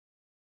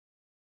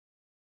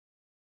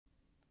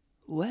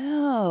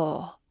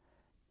Well,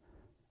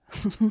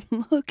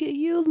 look at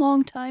you,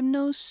 long time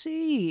no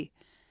see.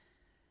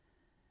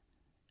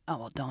 Oh,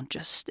 well, don't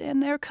just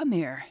stand there. Come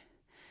here.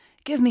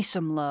 Give me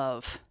some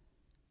love.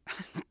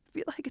 I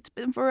feel like it's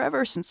been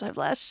forever since I've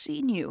last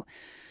seen you.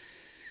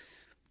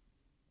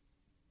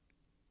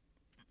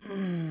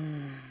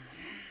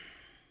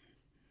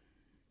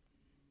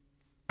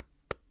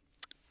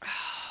 How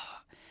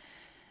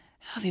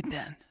have you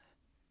been?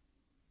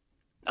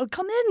 Oh,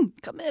 come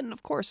in,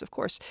 of course.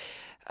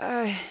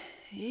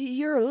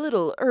 You're a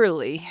little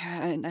early,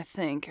 I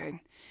think.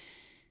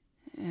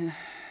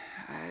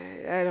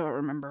 I don't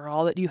remember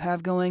all that you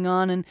have going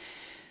on, and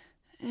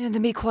to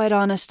be quite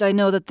honest, I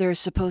know that there's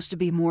supposed to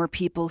be more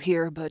people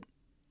here, but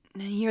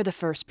you're the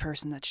first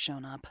person that's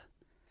shown up.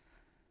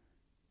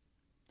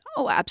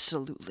 Oh,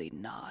 absolutely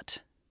not.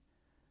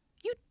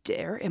 You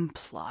dare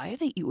imply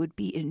that you would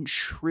be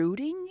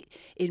intruding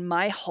in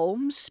my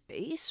home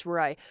space where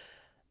I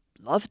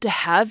love to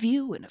have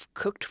you and have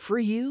cooked for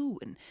you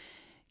and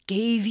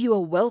gave you a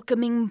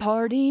welcoming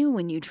party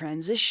when you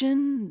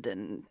transitioned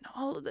and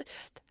all of that?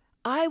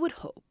 I would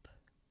hope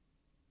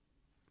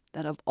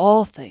that of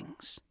all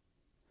things,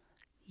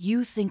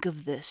 you think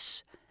of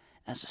this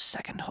as a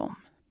second home.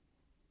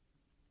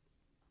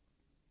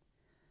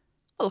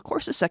 Well, of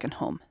course, a second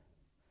home.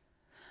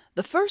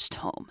 The first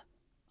home,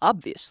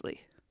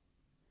 obviously,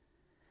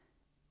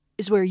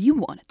 is where you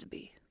want it to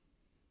be.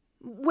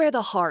 Where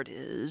the heart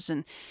is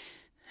and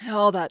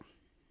all that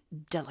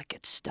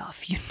delicate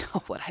stuff. You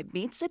know what I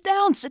mean. Sit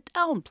down,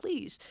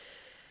 please.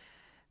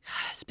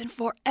 God, it's been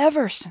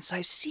forever since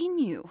I've seen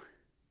you.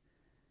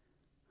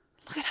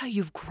 Look at how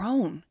you've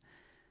grown.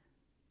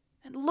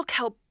 And look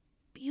how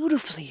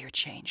beautifully you're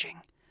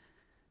changing.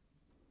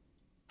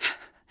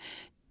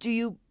 Do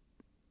you...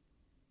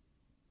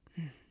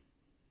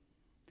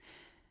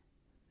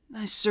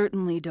 I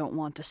certainly don't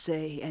want to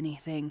say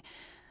anything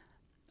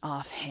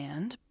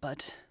offhand,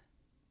 but...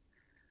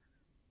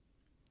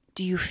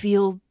 do you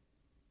feel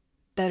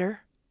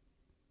better?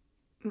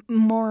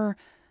 More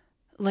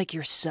like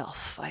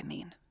yourself, I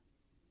mean.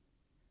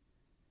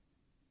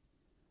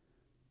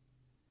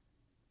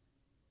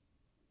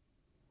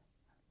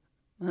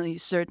 Well, you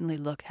certainly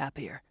look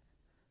happier.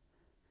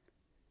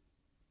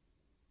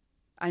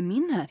 I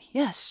mean that,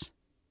 yes.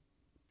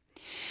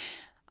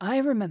 I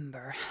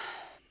remember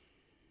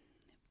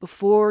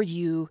before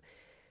you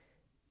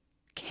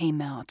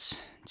came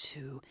out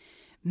to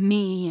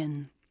me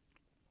and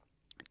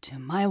to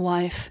my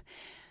wife,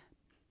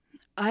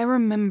 I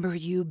remember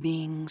you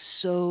being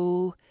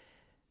so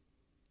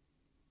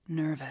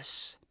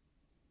nervous.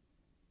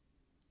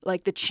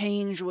 Like the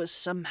change was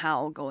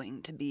somehow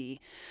going to be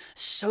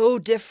so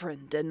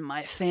different and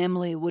my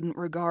family wouldn't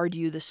regard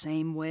you the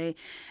same way.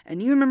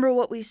 And you remember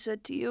what we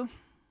said to you?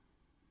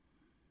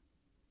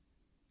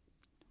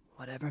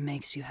 Whatever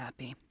makes you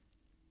happy.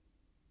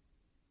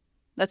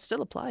 That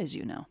still applies,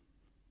 you know.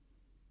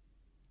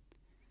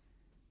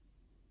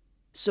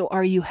 So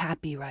are you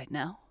happy right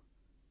now?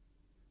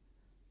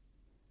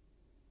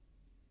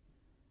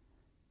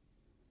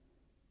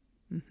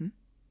 Mm-hmm.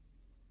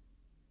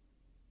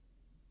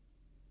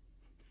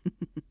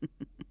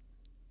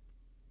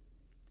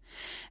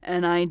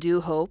 And I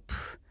do hope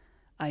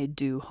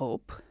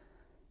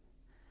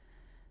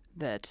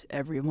that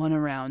everyone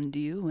around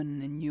you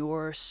and in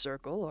your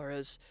circle are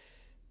as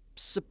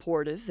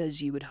supportive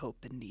as you would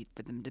hope and need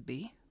for them to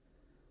be.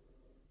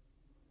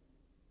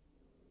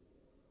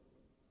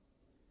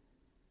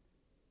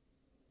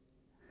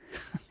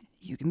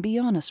 You can be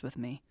honest with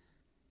me.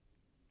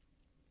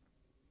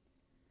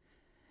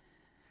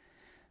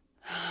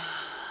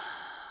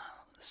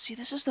 See,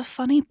 this is the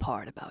funny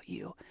part about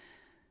you.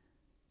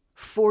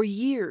 For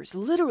years,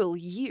 literal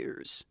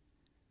years,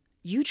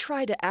 you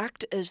try to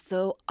act as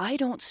though I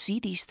don't see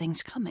these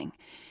things coming,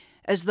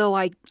 as though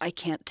I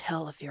can't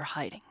tell if you're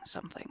hiding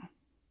something.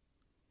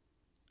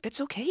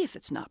 It's okay if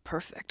it's not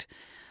perfect.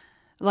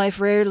 Life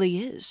rarely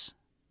is.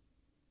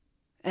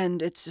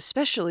 And it's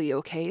especially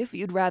okay if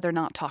you'd rather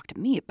not talk to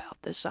me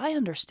about this. I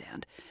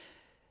understand.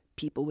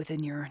 People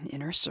within your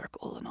inner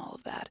circle and all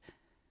of that.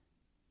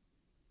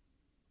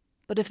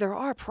 But if there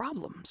are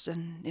problems,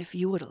 and if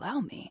you would allow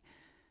me,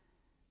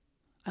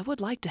 I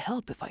would like to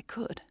help if I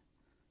could.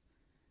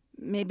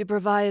 Maybe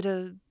provide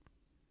a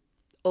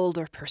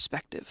older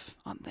perspective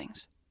on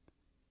things.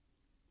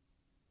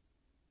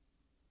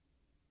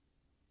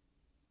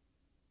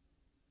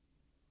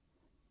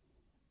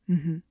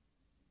 Mm-hmm.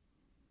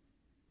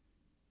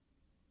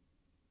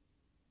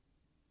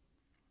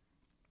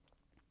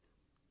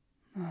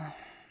 Oh.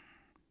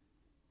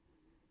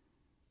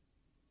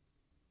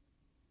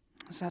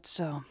 Is that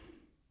so?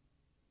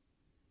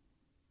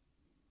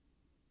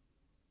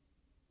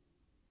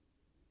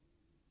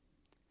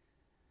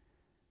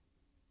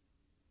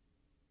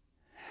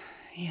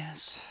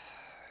 Yes,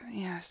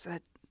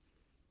 that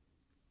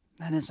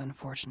is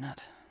unfortunate.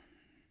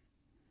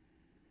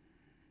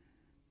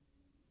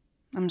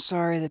 I'm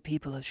sorry that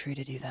people have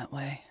treated you that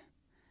way.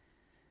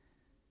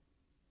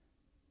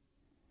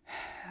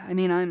 I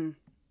mean,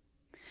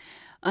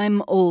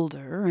 I'm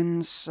older,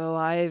 and so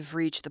I've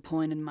reached the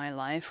point in my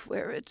life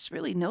where it's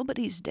really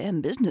nobody's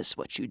damn business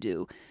what you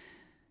do.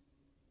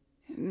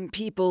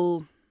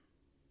 People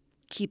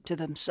keep to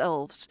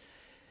themselves,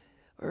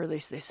 or at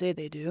least they say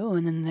they do,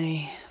 and then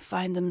they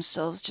find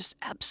themselves just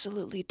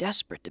absolutely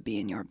desperate to be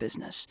in your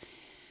business.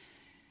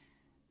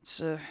 It's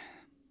a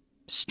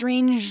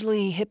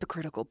strangely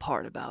hypocritical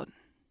part about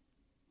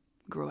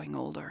growing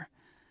older.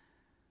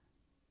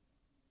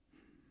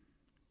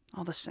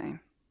 All the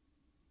same,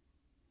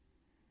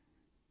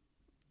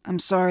 I'm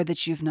sorry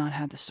that you've not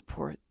had the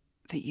support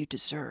that you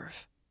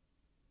deserve.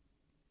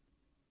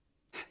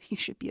 You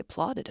should be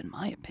applauded, in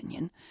my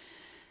opinion.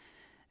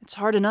 It's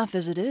hard enough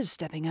as it is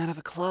stepping out of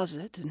a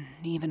closet, and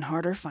even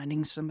harder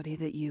finding somebody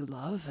that you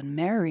love and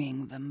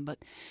marrying them, but...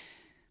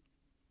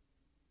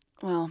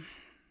 well...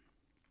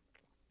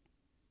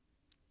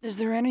 is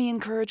there any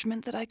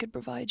encouragement that I could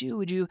provide you?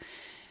 Would you...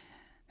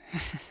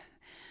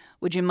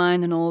 would you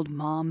mind an old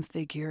mom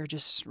figure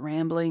just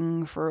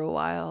rambling for a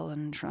while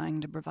and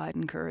trying to provide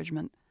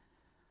encouragement?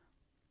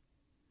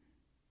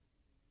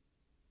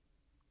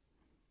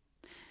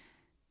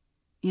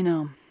 You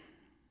know,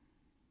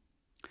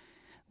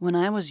 when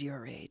I was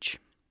your age...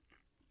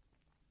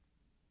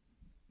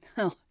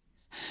 hell,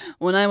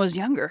 when I was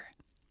younger,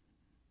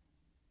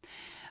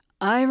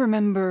 I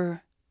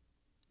remember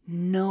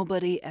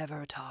nobody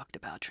ever talked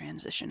about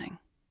transitioning.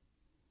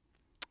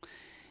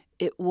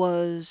 It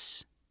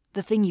was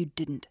the thing you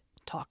didn't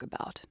talk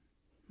about.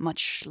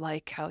 Much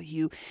like how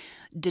you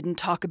didn't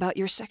talk about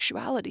your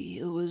sexuality.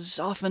 It was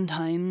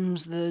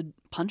oftentimes the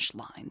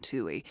punchline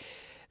to a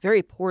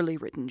very poorly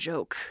written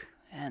joke.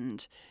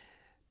 And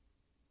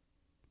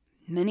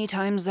many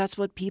times that's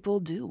what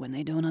people do when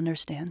they don't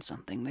understand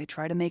something. They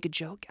try to make a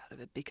joke out of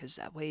it because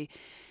that way,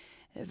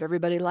 if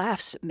everybody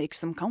laughs, it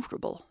makes them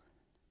comfortable.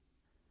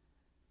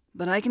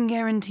 But I can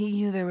guarantee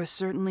you there was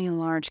certainly a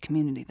large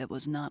community that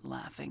was not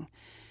laughing.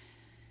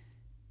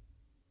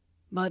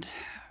 But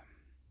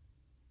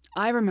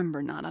I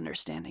remember not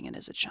understanding it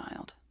as a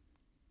child.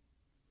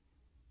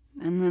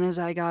 And then as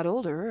I got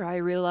older, I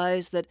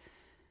realized that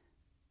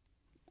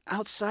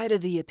outside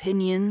of the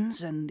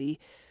opinions and the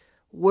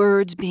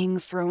words being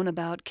thrown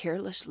about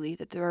carelessly,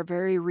 that there are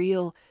very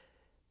real,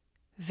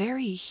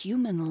 very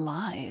human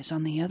lies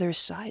on the other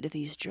side of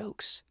these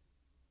jokes.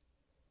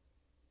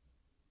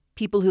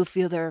 People who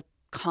feel their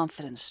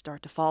confidence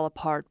start to fall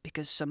apart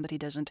because somebody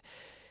doesn't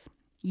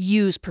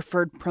use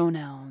preferred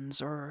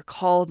pronouns or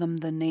call them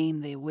the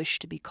name they wish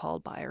to be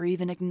called by or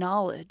even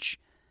acknowledge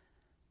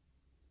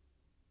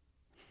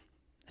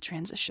a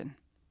transition.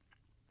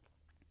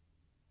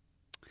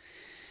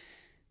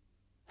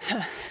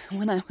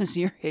 When I was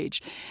your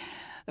age,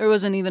 there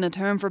wasn't even a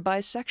term for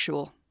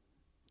bisexual.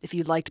 If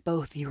you liked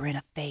both, you were in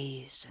a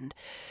phase, and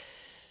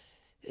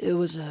it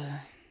was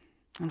a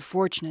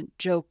unfortunate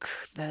joke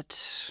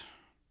that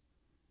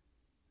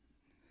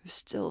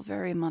still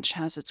very much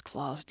has its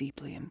claws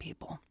deeply in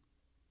people.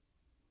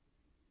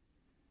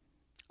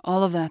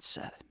 All of that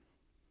said,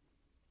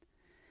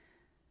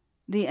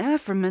 the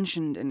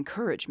aforementioned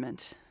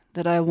encouragement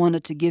that I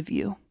wanted to give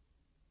you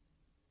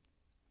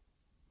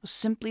was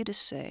simply to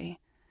say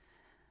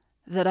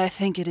that I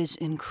think it is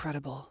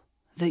incredible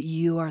that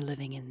you are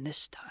living in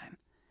this time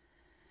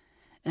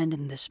and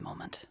in this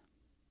moment.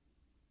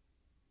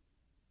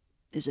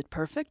 Is it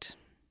perfect?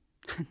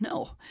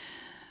 No.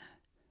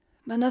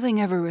 But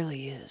nothing ever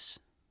really is.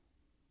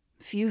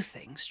 Few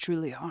things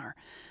truly are.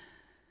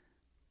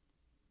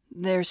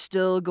 There's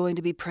still going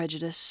to be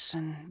prejudice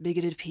and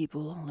bigoted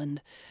people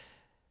and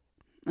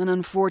an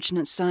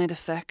unfortunate side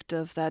effect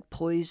of that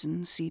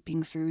poison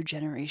seeping through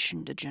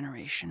generation to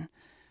generation.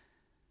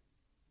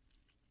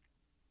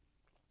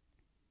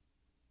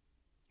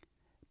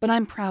 But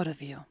I'm proud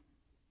of you.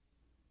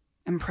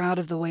 I'm proud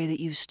of the way that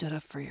you stood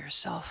up for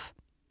yourself.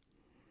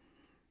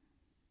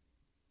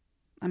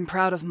 I'm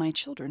proud of my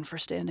children for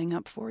standing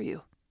up for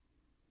you,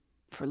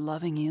 for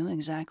loving you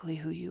exactly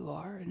who you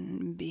are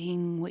and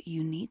being what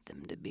you need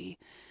them to be.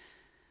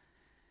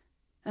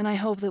 And I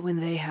hope that when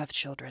they have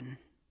children,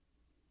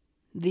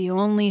 the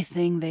only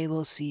thing they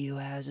will see you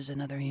as is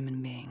another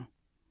human being.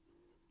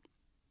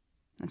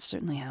 That's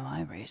certainly how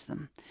I raised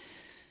them,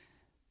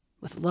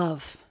 with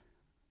love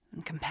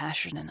and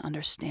compassion and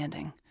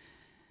understanding,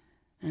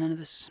 and none of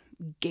this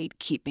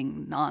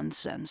gatekeeping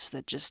nonsense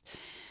that just...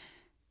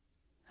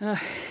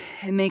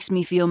 it makes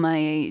me feel my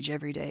age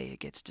every day it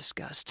gets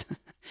discussed.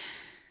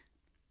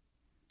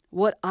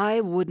 What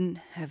I wouldn't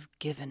have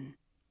given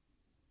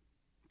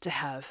to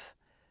have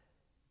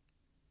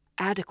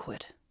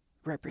adequate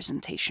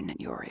representation at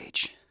your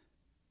age.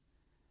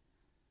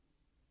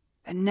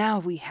 And now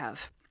we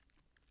have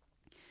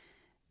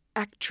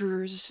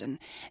actors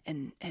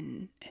and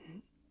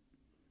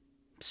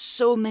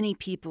so many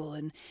people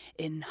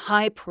in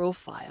high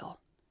profile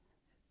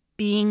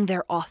being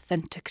their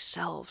authentic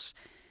selves.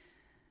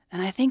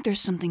 And I think there's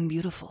something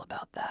beautiful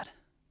about that.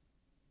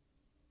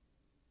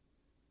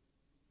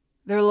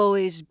 There'll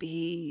always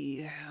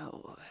be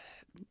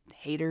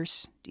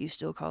haters. Do you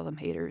still call them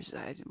haters?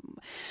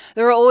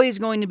 There are always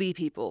going to be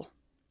people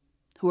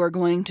who are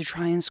going to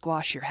try and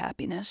squash your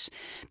happiness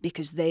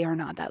because they are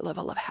not that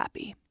level of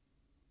happy.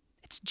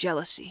 It's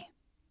jealousy.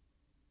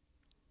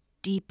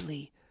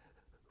 Deeply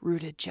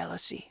rooted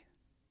jealousy.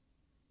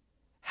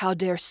 How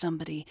dare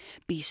somebody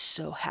be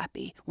so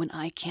happy when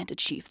I can't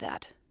achieve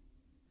that?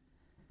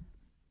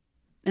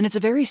 And it's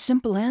a very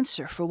simple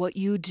answer for what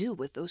you do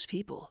with those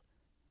people.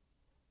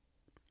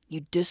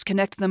 You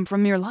disconnect them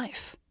from your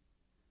life.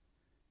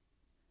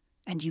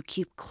 And you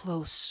keep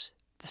close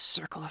the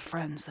circle of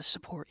friends that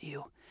support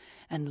you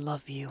and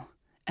love you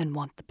and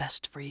want the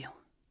best for you.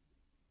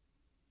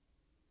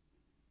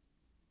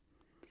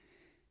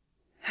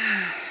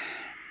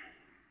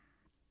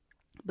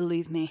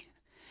 Believe me,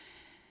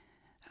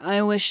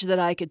 I wish that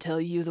I could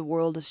tell you the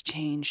world has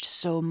changed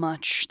so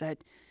much that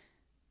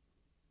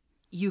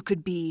you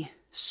could be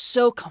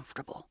so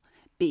comfortable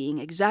being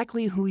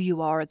exactly who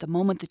you are at the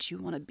moment that you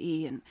want to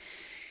be, and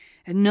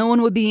no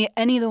one would be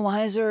any the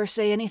wiser or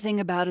say anything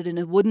about it, and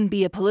it wouldn't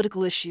be a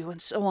political issue,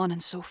 and so on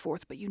and so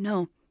forth. But you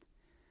know,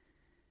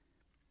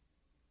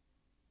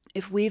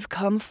 if we've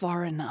come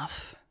far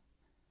enough,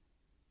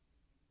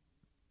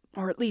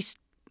 or at least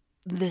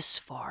this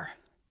far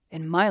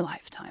in my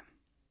lifetime,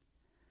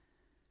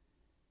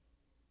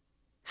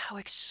 how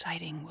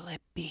exciting will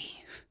it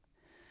be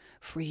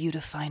for you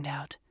to find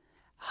out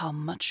how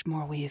much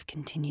more we have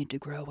continued to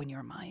grow when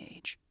you're my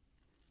age?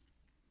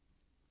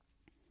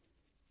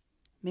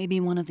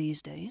 Maybe one of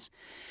these days,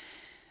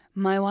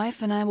 my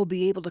wife and I will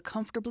be able to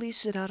comfortably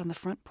sit out on the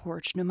front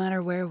porch no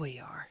matter where we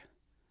are,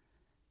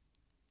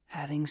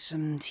 having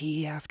some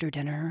tea after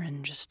dinner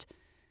and just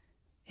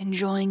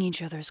enjoying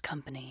each other's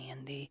company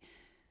and the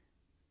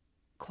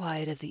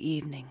quiet of the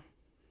evening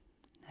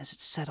as it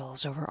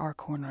settles over our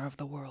corner of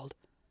the world.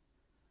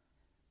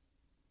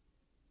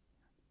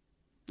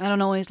 I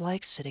don't always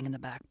like sitting in the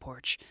back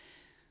porch.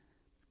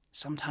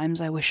 Sometimes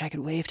I wish I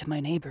could wave to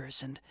my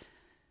neighbors and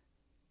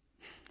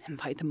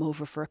invite them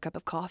over for a cup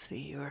of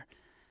coffee or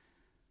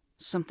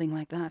something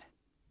like that.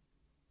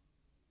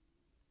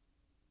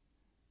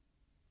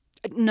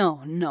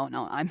 No.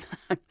 I'm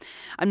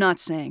not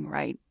saying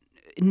right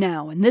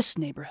now in this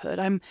neighborhood.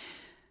 I'm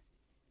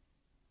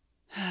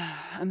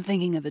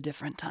thinking of a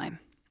different time.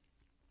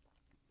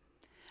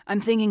 I'm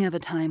thinking of a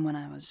time when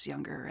I was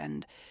younger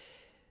and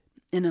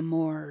in a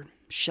more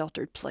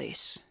sheltered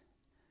place,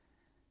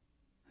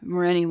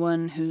 where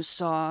anyone who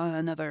saw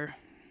another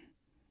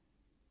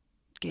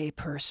gay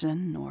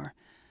person or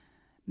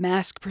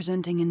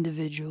mask-presenting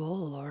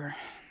individual or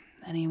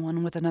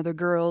anyone with another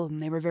girl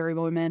and they were very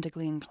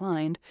romantically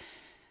inclined,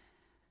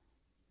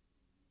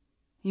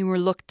 you were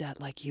looked at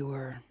like you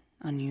were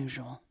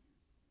unusual,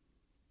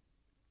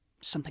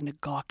 something to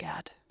gawk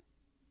at.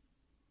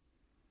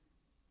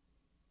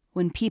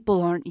 When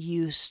people aren't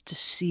used to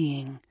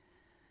seeing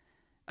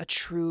a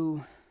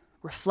true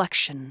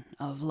reflection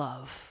of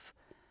love,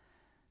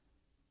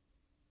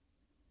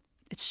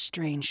 it's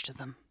strange to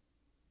them.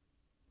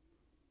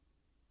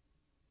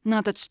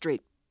 Not that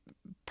straight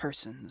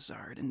persons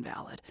are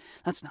invalid.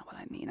 That's not what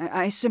I mean.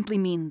 I simply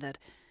mean that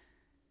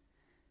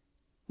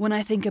when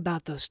I think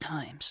about those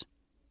times,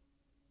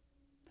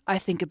 I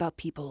think about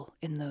people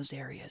in those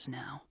areas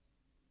now.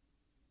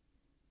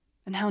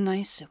 And how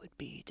nice it would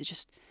be to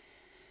just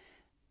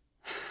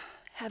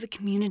have a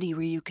community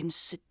where you can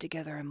sit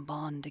together and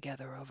bond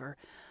together over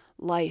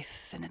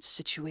life and its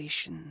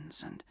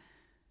situations and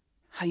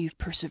how you've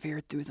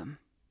persevered through them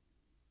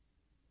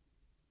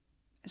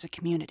as a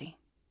community,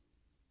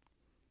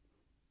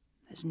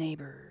 as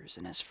neighbors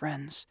and as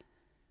friends.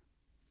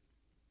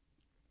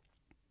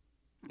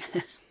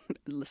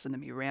 Listen to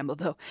me ramble,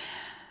 though.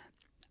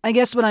 I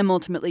guess what I'm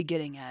ultimately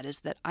getting at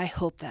is that I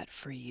hope that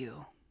for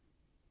you.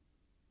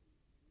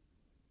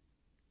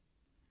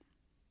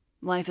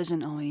 Life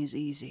isn't always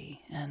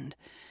easy, and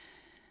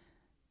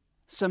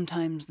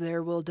sometimes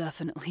there will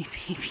definitely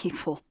be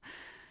people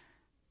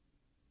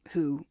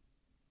who,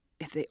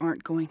 if they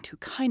aren't going to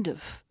kind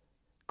of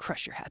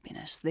crush your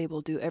happiness, they will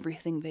do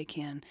everything they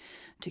can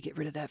to get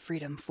rid of that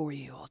freedom for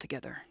you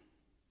altogether.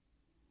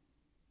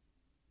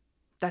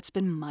 That's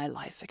been my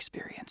life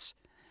experience.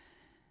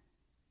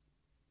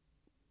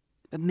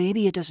 But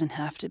maybe it doesn't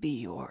have to be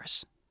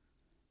yours.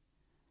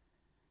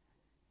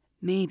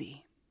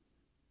 Maybe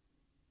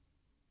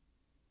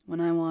when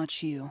I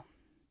watch you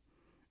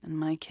and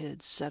my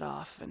kids set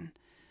off and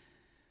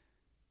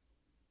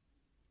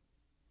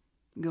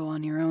go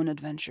on your own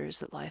adventures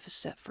that life has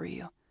set for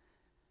you,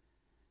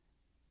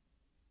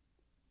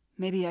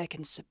 maybe I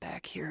can sit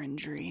back here and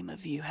dream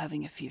of you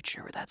having a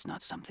future where that's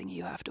not something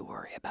you have to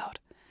worry about.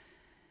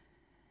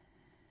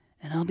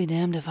 And I'll be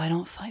damned if I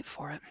don't fight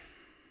for it.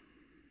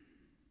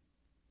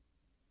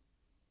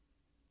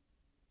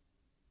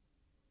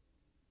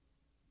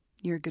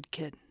 You're a good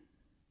kid.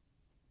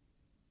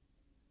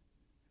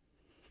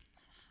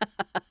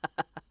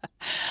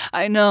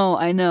 I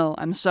know.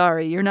 I'm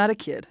sorry. You're not a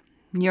kid.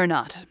 You're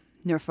not.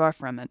 You're far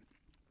from it.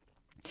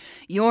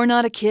 You're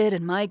not a kid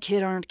and my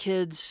kid aren't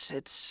kids.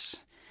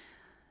 It's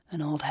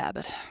an old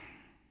habit.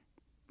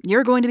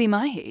 You're going to be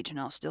my age and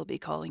I'll still be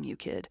calling you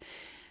kid.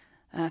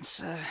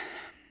 That's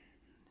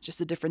Just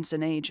a difference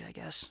in age, I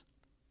guess.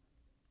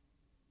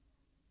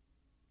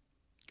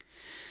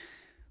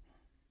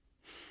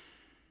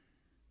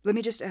 Let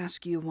me just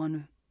ask you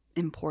one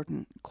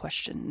important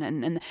question,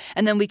 and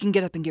then we can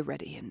get up and get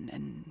ready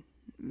and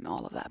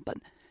all of that, but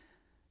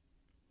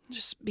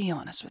just be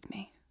honest with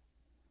me.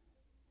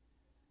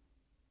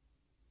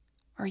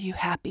 Are you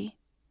happy?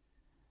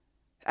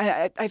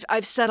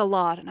 I've said a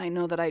lot, and I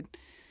know that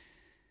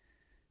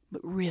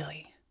but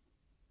really,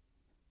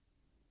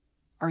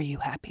 are you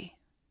happy?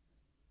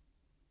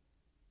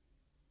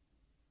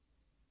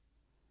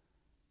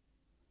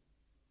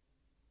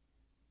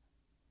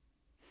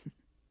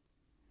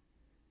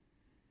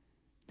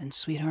 Then,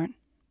 sweetheart,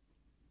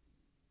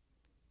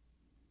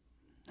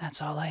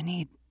 that's all I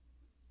need.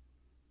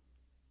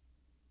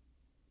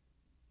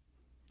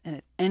 And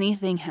if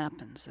anything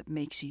happens that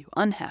makes you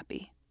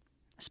unhappy,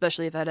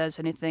 especially if that has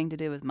anything to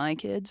do with my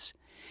kids,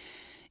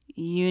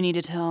 you need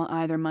to tell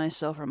either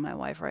myself or my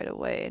wife right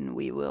away, and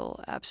we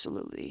will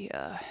absolutely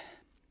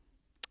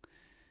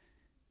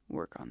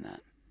work on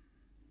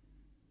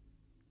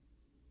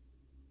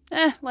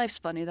that. Life's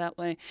funny that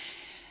way.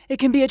 It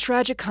can be a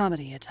tragic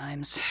comedy at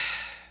times.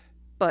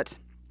 But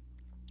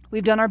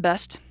we've done our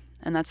best,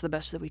 and that's the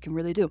best that we can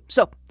really do.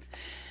 So,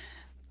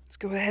 let's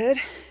go ahead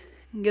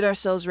and get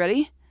ourselves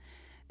ready.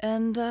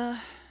 And, oh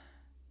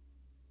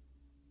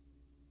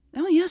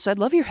yes, I'd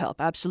love your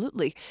help,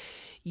 absolutely.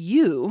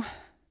 You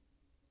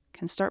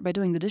can start by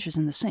doing the dishes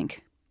in the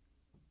sink.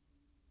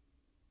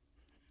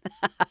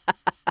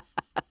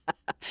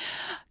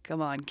 Come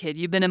on, kid,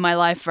 you've been in my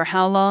life for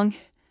how long?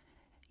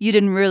 You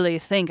didn't really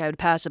think I would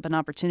pass up an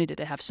opportunity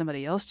to have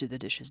somebody else do the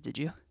dishes, did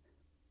you?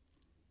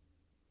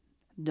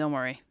 Don't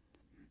worry.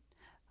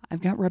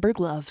 I've got rubber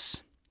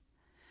gloves.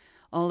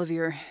 All of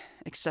your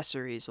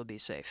accessories will be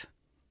safe.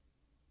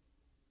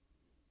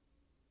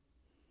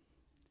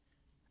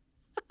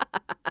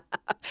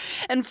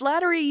 And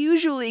flattery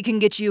usually can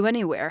get you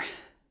anywhere.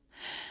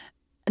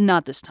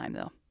 Not this time,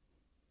 though.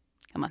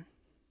 Come on.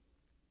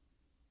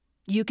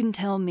 You can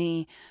tell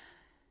me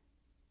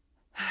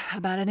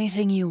about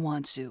anything you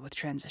want to with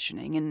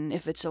transitioning, and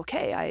if it's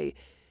okay, I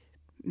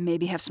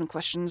maybe have some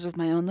questions of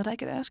my own that I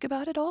could ask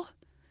about it all.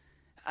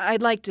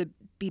 I'd like to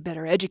be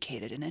better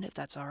educated in it, if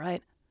that's all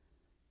right.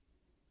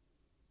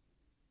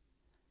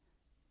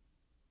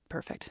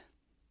 Perfect.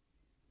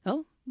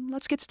 Well,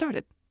 let's get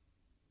started.